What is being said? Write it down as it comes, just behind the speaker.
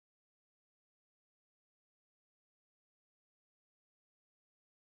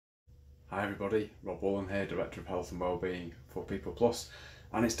Hi everybody, Rob Woolen here, Director of Health and Wellbeing for People Plus,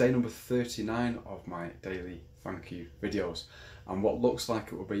 and it's day number 39 of my daily thank you videos, and what looks like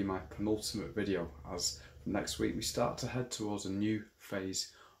it will be my penultimate video, as from next week we start to head towards a new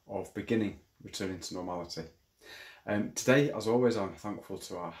phase of returning to normality. Today, as always, I'm thankful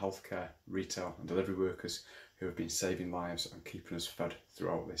to our healthcare, retail and delivery workers who have been saving lives and keeping us fed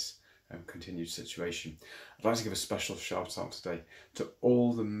throughout this continued situation. I'd like to give a special shout out today to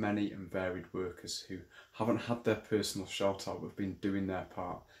all the many and varied workers who haven't had their personal shout out but have been doing their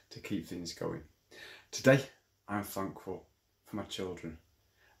part to keep things going. Today, I'm thankful for my children.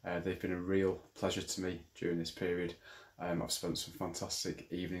 They've been a real pleasure to me during this period. I've spent some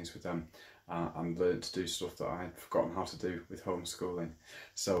fantastic evenings with them and learned to do stuff that I had forgotten how to do with homeschooling.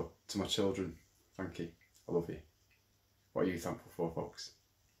 So to my children, thank you. I love you. What are you thankful for, folks?